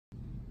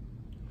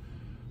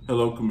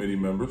Hello, committee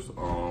members.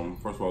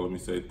 First of all, let me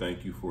say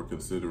thank you for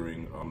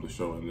considering the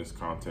show in this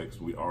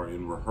context. We are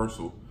in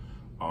rehearsal.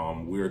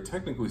 We are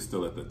technically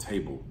still at the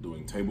table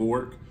doing table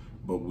work,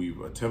 but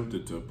we've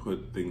attempted to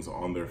put things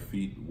on their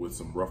feet with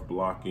some rough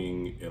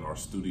blocking in our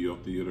studio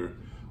theater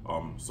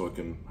so it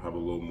can have a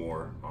little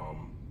more,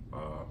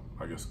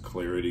 I guess,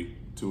 clarity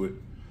to it.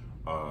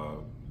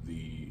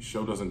 The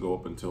show doesn't go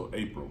up until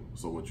April,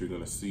 so what you're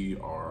going to see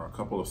are a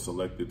couple of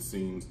selected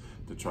scenes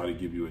to try to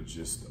give you a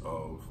gist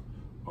of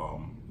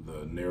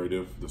the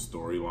narrative, the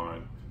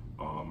storyline,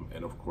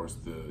 and of course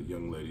the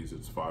young ladies.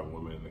 It's 5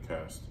 women in the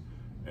cast,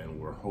 and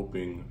we're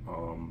hoping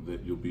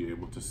that you'll be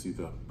able to see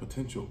the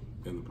potential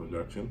in the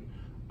production.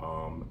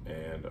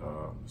 And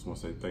just want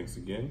to say thanks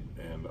again.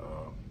 And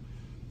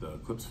the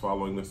clips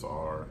following this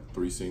are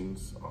 3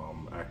 scenes: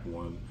 Act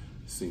 1,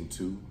 Scene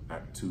 2,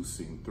 Act 2,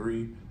 Scene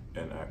 3,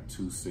 and Act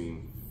 2,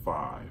 Scene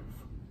 5.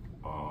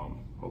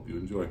 Hope you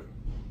enjoy.